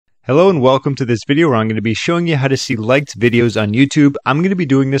Hello and welcome to this video where I'm going to be showing you how to see liked videos on YouTube. I'm going to be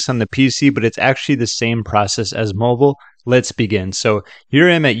doing this on the PC, but it's actually the same process as mobile. Let's begin. So here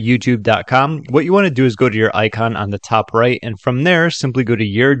I am at youtube.com. What you want to do is go to your icon on the top right, and from there, simply go to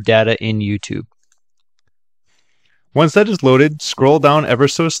your data in YouTube. Once that is loaded, scroll down ever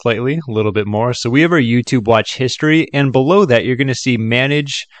so slightly, a little bit more. So we have our YouTube watch history, and below that, you're going to see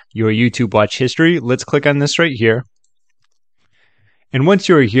manage your YouTube watch history. Let's click on this right here. And once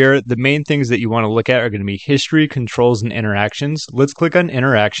you're here, the main things that you want to look at are going to be history, controls, and interactions. Let's click on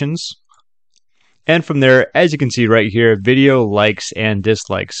interactions. And from there, as you can see right here, video, likes, and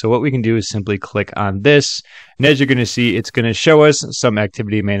dislikes. So what we can do is simply click on this. And as you're going to see, it's going to show us some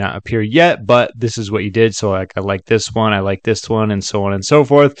activity may not appear yet, but this is what you did. So like I like this one, and so on and so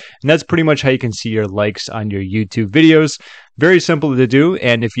forth. And that's pretty much how you can see your likes on your YouTube videos. Very simple to do.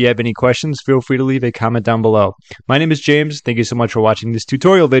 And if you have any questions, feel free to leave a comment down below. My name is James. Thank you so much for watching this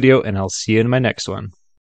tutorial video, and I'll see you in my next one.